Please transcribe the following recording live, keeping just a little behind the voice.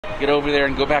get over there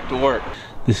and go back to work.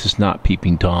 This is not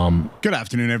Peeping Tom. Good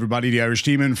afternoon, everybody. The Irish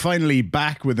Demon finally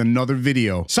back with another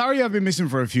video. Sorry I've been missing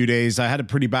for a few days. I had a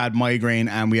pretty bad migraine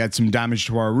and we had some damage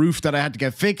to our roof that I had to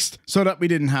get fixed so that we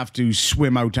didn't have to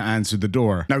swim out to answer the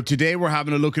door. Now today we're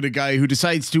having a look at a guy who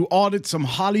decides to audit some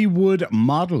Hollywood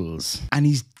models. And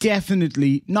he's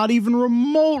definitely not even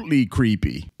remotely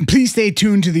creepy. Please stay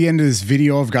tuned to the end of this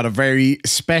video. I've got a very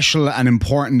special and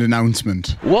important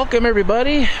announcement. Welcome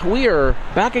everybody. We are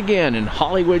back again in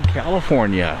Hollywood,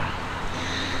 California.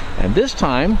 And this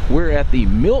time we're at the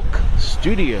Milk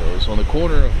Studios on the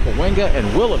corner of Cahuenga and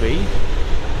Willoughby,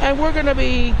 and we're going to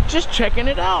be just checking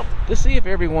it out to see if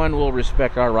everyone will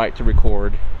respect our right to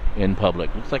record in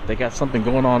public. Looks like they got something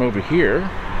going on over here.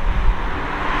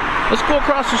 Let's go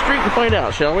across the street and find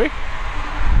out, shall we?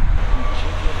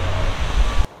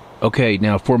 Okay,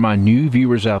 now for my new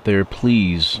viewers out there,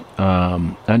 please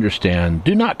understand,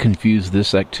 do not confuse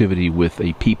this activity with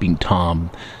a Peeping Tom.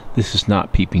 This is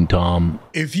not Peeping Tom.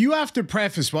 If you have to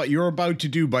preface what you're about to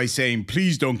do by saying,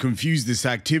 please don't confuse this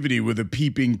activity with a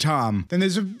Peeping Tom, then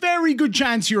there's a very good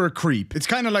chance you're a creep. It's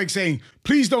kind of like saying,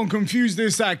 please don't confuse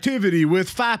this activity with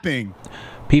fapping.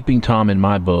 Peeping Tom in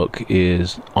my book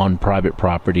is on private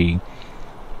property,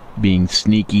 being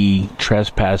sneaky,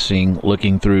 trespassing,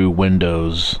 looking through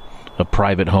windows of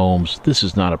private homes. This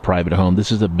is not a private home.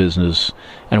 This is a business,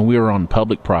 and we are on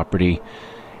public property.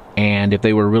 And if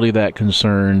they were really that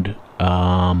concerned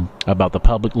about the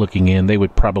public looking in, they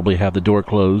would probably have the door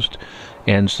closed.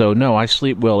 And so, no, I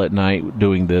sleep well at night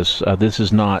doing this. This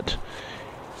is not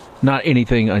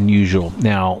anything unusual.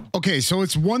 Now, okay, so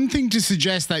it's one thing to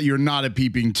suggest that you're not a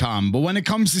Peeping Tom, but when it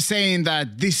comes to saying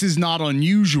that this is not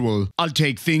unusual, I'll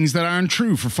take things that aren't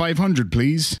true for 500,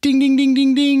 please. Ding, ding, ding,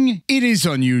 ding, ding. It is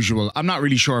unusual. I'm not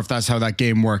really sure if that's how that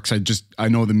game works. I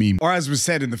know the meme. Or as was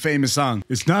said in the famous song,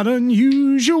 it's not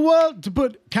unusual to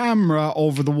put camera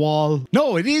over the wall.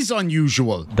 No, it is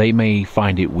unusual. They may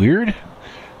find it weird.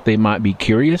 They might be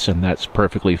curious, and that's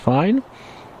perfectly fine.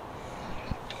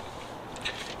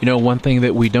 You know, one thing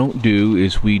that we don't do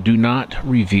is we do not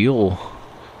reveal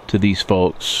to these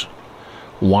folks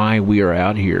why we are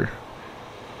out here.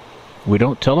 We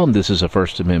don't tell them this is a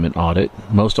First Amendment audit.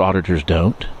 Most auditors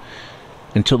don't.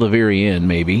 Until the very end,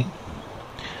 maybe.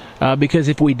 Because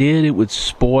if we did, it would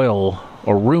spoil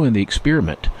or ruin the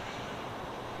experiment.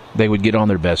 They would get on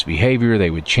their best behavior, they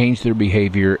would change their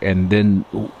behavior, and then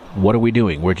what are we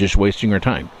doing? We're just wasting our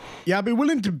time. Yeah, I'd be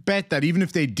willing to bet that even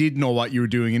if they did know what you were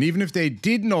doing, and even if they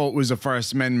did know it was a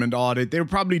First Amendment audit, they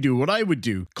would probably do what I would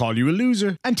do. Call you a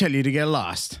loser and tell you to get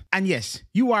lost. And yes,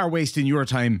 you are wasting your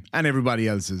time and everybody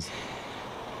else's.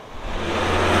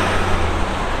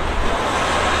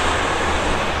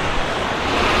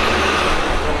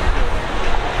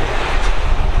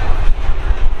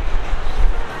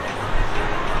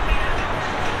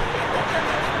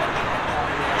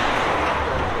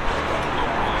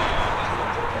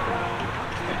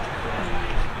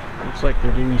 Like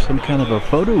they're doing some kind of a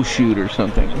photo shoot or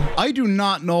something. I do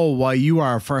not know why you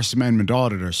are a First Amendment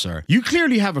auditor, sir. You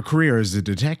clearly have a career as a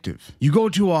detective. You go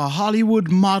to a Hollywood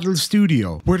model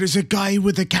studio where there's a guy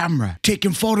with a camera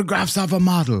taking photographs of a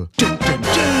model. Dun, dun,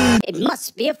 dun. It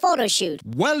must be a photo shoot.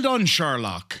 Well done,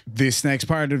 Sherlock. This next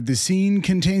part of the scene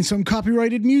contains some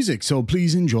copyrighted music, so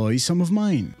please enjoy some of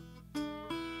mine.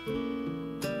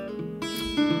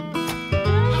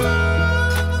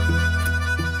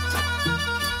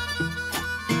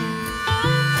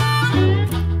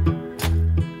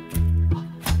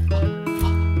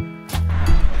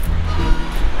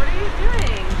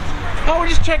 Oh, we're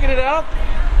just checking it out.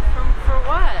 For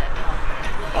what?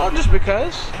 Oh, just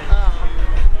because.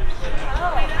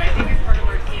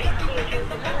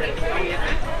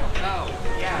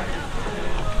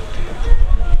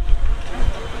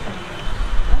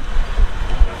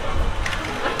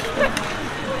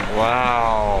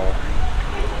 Wow.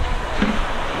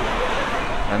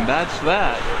 And that's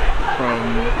that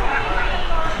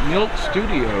from Milk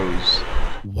Studios.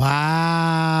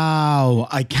 Wow,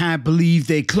 I can't believe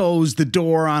they closed the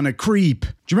door on a creep.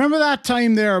 Do you remember that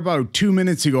time there about 2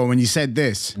 minutes ago when you said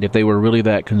this? If they were really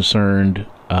that concerned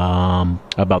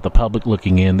about the public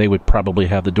looking in, they would probably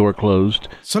have the door closed.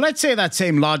 So let's say that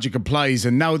same logic applies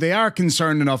and now they are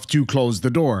concerned enough to close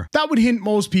the door. That would hint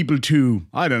most people to,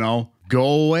 I don't know, go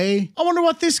away. I wonder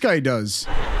what this guy does.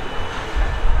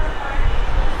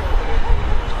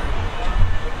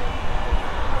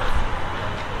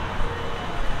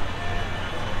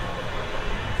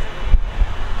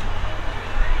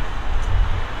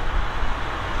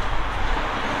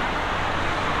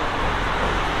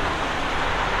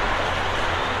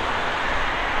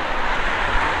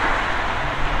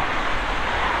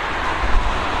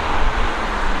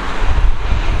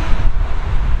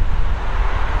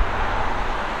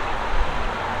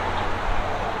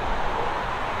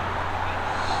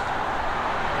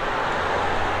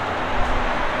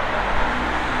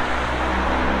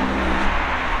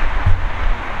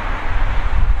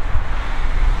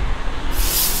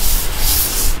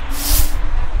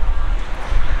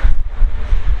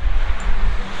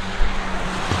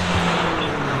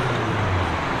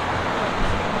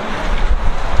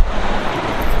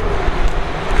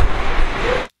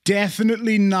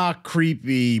 Definitely not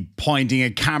creepy pointing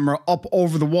a camera up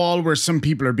over the wall where some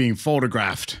people are being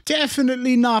photographed.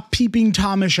 Definitely not peeping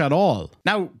Tomish at all.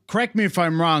 Now, correct me if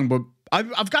I'm wrong, but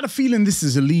I've got a feeling this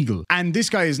is illegal, and this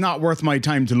guy is not worth my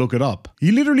time to look it up.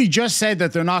 He literally just said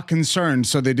that they're not concerned,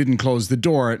 so they didn't close the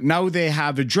door. Now they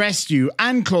have addressed you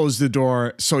and closed the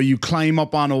door, so you climb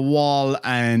up on a wall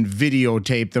and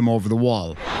videotape them over the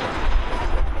wall.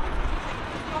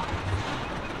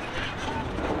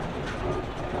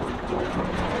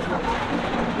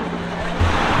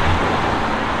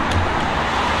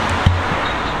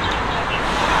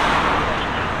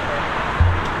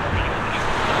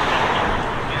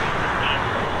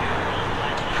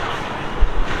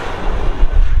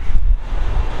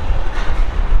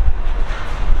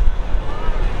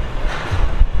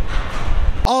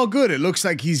 All good, it looks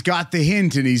like he's got the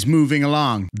hint and he's moving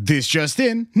along. This just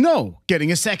in? No,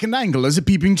 getting a second angle as a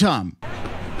peeping Tom.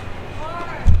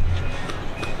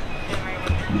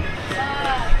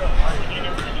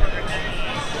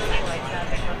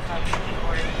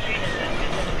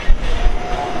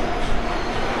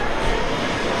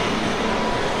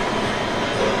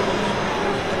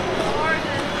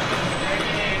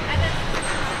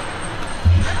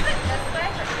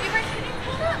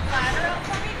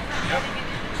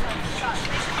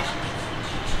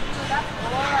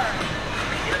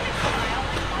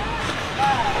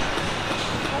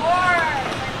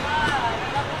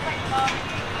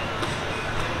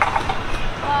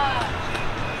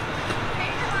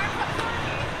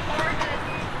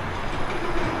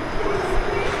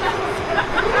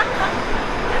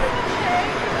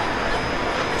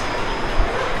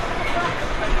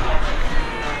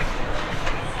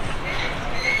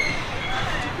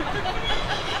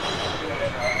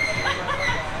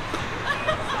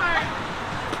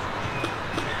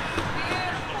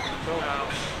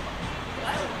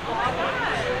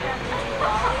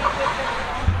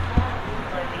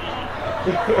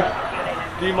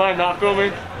 Do you mind not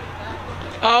filming?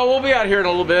 We'll be out here in a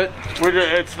little bit.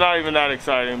 It's not even that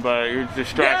exciting, but you're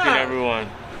distracting everyone.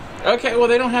 Okay, well,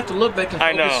 they don't have to look. They can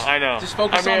focus. I know. Just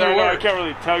focus on their work. I can't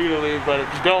really tell you to leave, but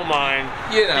if you don't mind.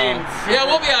 You know. Yeah,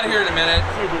 we'll be out here in a minute.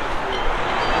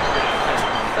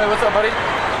 Hey, what's up, buddy?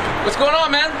 What's going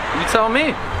on, man? You tell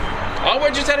me. Oh, we're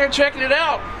just out here checking it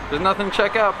out. There's nothing to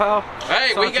check out, pal.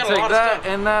 Hey, we got a lot of stuff.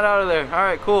 And that out of there. All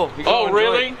right, cool. Oh,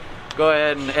 really? Go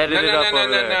ahead and edit it up over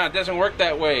there. No, it doesn't work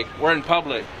that way. We're in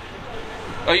public.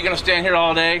 Oh, you gonna stand here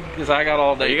all day? Because I got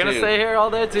all day, too. Are you gonna stay here all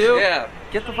day, too? Yeah.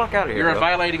 Get the fuck out of here, You're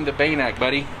violating the Bain Act,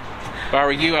 buddy. If I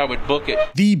were you, I would book it.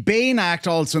 The Bain Act,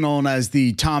 also known as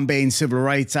the Tom Bain Civil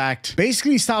Rights Act,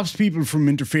 basically stops people from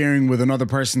interfering with another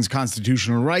person's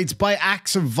constitutional rights by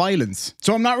acts of violence.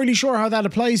 So I'm not really sure how that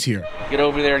applies here. Get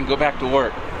over there and go back to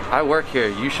work. I work here.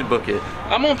 You should book it.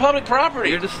 I'm on public property.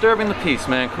 You're disturbing the peace,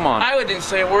 man. Come on. I didn't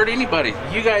say a word to anybody.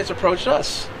 You guys approached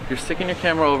us. You're sticking your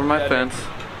camera over my fence.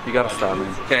 You gotta stop me.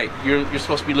 Okay, you're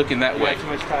supposed to be looking that way.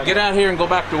 Get out here and go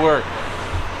back to work.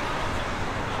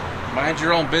 Mind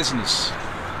your own business.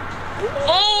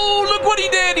 Oh, look what he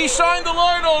did! He shined the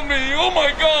light on me! Oh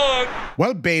my God!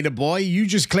 Well, Beta Boy, you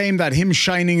just claimed that him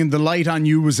shining the light on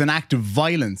you was an act of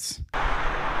violence.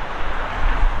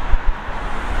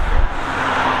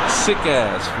 Sick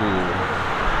ass fool.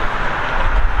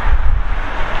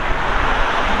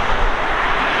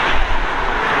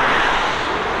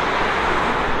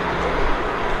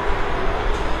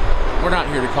 We're not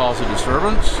here to cause a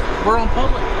disturbance. We're on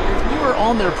public. If we were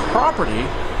on their property,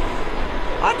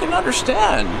 I can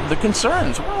understand the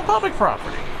concerns. We're on public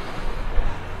property.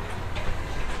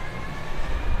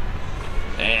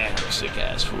 Damn, sick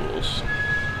ass fools.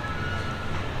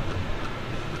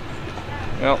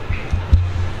 Well,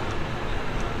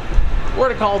 we're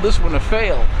to call this one a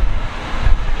fail.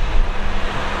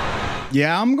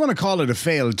 Yeah, I'm gonna call it a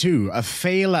fail too. A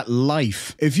fail at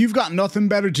life. If you've got nothing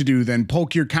better to do than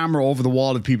poke your camera over the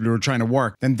wall of people who are trying to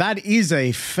work, then that is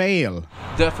a fail.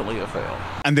 Definitely a fail.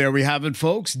 And there we have it,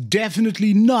 folks.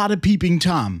 Definitely not a peeping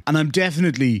Tom. And I'm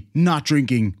definitely not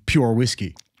drinking pure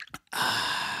whiskey.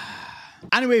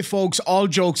 Anyway, folks, all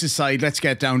jokes aside, let's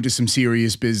get down to some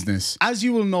serious business. As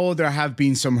you will know, there have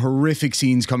been some horrific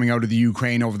scenes coming out of the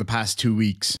Ukraine over the past 2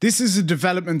 weeks. This is a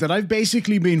development that I've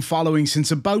basically been following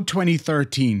since about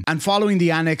 2013. And following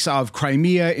the annex of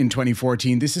Crimea in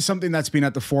 2014, this is something that's been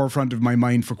at the forefront of my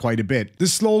mind for quite a bit. The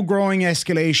slow-growing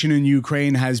escalation in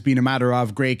Ukraine has been a matter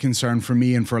of great concern for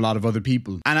me and for a lot of other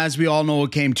people. And as we all know,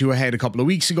 it came to a head a couple of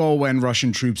weeks ago when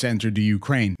Russian troops entered the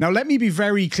Ukraine. Now, let me be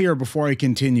very clear before I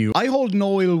continue. I hold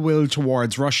no ill will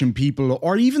towards Russian people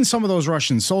or even some of those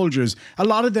Russian soldiers. A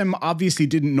lot of them obviously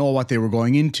didn't know what they were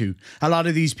going into. A lot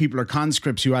of these people are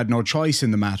conscripts who had no choice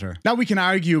in the matter. Now we can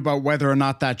argue about whether or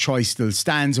not that choice still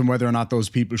stands and whether or not those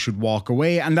people should walk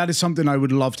away, and that is something I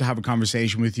would love to have a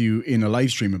conversation with you in a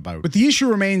live stream about. But the issue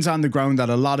remains on the ground that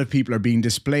a lot of people are being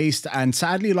displaced, and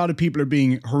sadly a lot of people are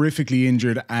being horrifically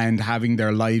injured and having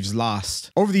their lives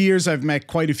lost. Over the years I've met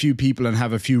quite a few people and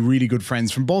have a few really good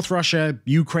friends from both Russia,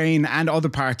 Ukraine and other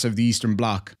parts of the Eastern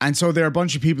Bloc. And so there are a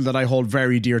bunch of people that I hold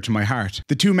very dear to my heart.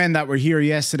 The two men that were here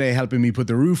yesterday helping me put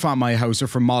the roof on my house are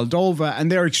from Moldova,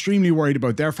 and they're extremely worried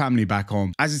about their family back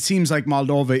home, as it seems like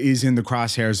Moldova is in the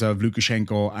crosshairs of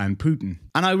Lukashenko and Putin.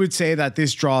 And I would say that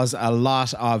this draws a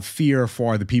lot of fear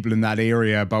for the people in that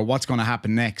area about what's going to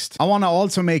happen next. I want to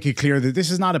also make it clear that this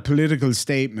is not a political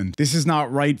statement. This is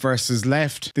not right versus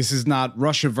left. This is not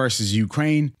Russia versus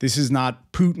Ukraine. This is not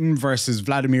Putin versus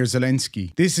Vladimir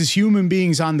Zelensky. This is human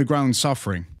beings on the ground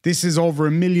suffering. This is over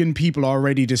 1 million people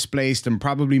already displaced and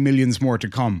probably millions more to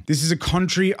come. This is a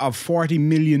country of 40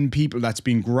 million people that's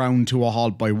been ground to a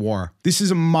halt by war. This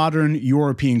is a modern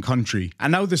European country.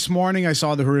 And now this morning I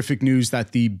saw the horrific news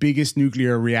that the biggest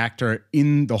nuclear reactor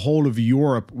in the whole of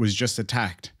Europe was just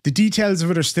attacked. The details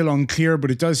of it are still unclear,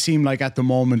 but it does seem like at the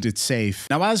moment it's safe.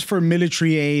 Now, as for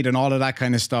military aid and all of that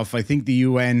kind of stuff, I think the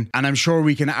UN, and I'm sure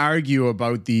we can argue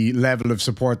about the level of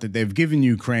support that they've given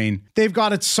Ukraine, they've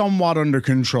got it somewhat under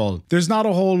control. There's not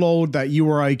a whole load that you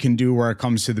or I can do where it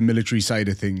comes to the military side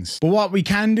of things. But what we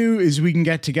can do is we can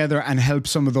get together and help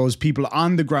some of those people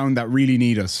on the ground that really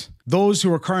need us. Those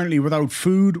who are currently without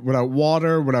food, without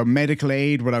water, without medical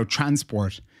aid, without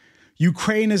transport.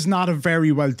 Ukraine is not a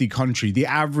very wealthy country. The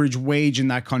average wage in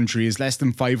that country is less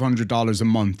than $500 a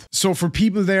month. So for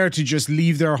people there to just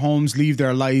leave their homes, leave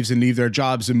their lives and leave their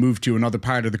jobs and move to another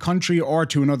part of the country or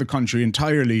to another country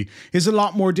entirely is a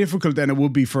lot more difficult than it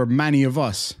would be for many of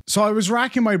us. So I was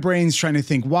racking my brains trying to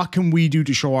think, what can we do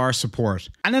to show our support?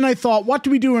 And then I thought, what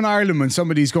do we do in Ireland when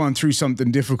somebody's going through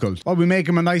something difficult? Well, we make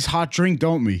them a nice hot drink,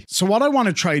 don't we? So what I want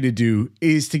to try to do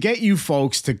is to get you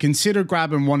folks to consider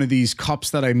grabbing one of these cups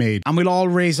that I made. And we'll all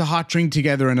raise a hot drink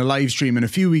together in a live stream in a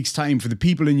few weeks' time for the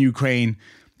people in Ukraine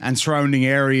and surrounding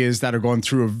areas that are going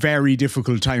through a very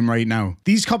difficult time right now.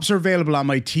 These cups are available on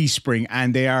my Teespring,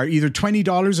 and they are either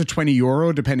 $20 or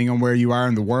 €20 depending on where you are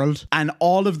in the world, and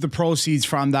all of the proceeds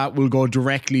from that will go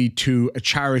directly to a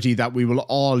charity that we will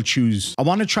all choose. I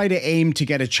want to try to aim to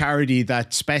get a charity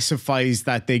that specifies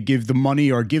that they give the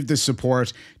money or give the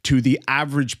support to the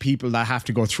average people that have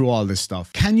to go through all this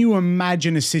stuff. Can you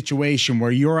imagine a situation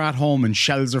where you're at home and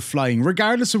shells are flying,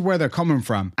 regardless of where they're coming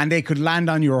from, and they could land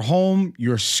on your home,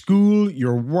 your school,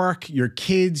 your work, your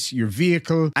kids, your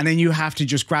vehicle, and then you have to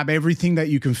just grab everything that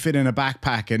you can fit in a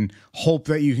backpack and hope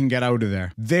that you can get out of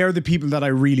there? They're the people that I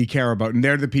really care about, and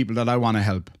they're the people that I want to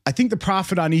help. I think the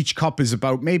profit on each cup is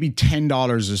about maybe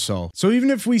 $10 or so. So even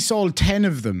if we sold 10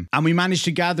 of them and we managed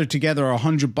to gather together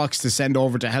 $100 to send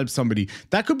over to help somebody,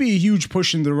 that could be a huge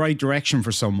push in the right direction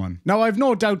for someone. Now, I've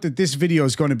no doubt that this video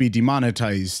is going to be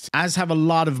demonetized, as have a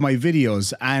lot of my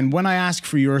videos, and when I ask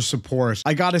for your support,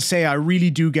 I gotta say I really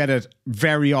do get it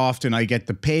very often. I get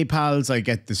the PayPals, I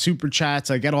get the super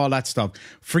chats, I get all that stuff.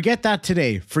 Forget that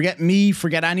today. Forget me,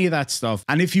 forget any of that stuff.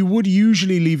 And if you would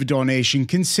usually leave a donation,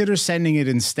 consider sending it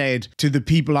instead to the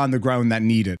people on the ground that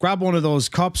need it. Grab one of those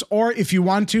cups, or if you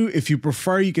want to, if you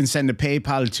prefer, you can send a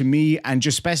PayPal to me and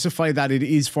just specify that it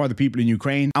is for the people in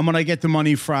Ukraine. And when I get the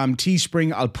money from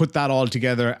Teespring, I'll put that all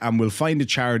together and we'll find a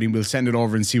charity and we'll send it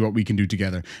over and see what we can do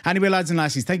together. Anyway, lads and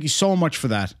lassies, thank you so much for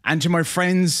that. And to my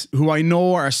friends who I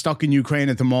know are stuck in Ukraine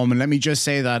at the moment, let me just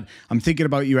say that I'm thinking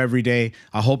about you every day.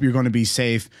 I hope you're going to be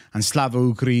safe, and Slava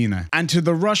Ukraina. And to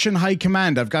the Russian High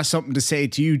Command, I've got something to say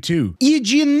to you too.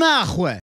 Иди нахуй!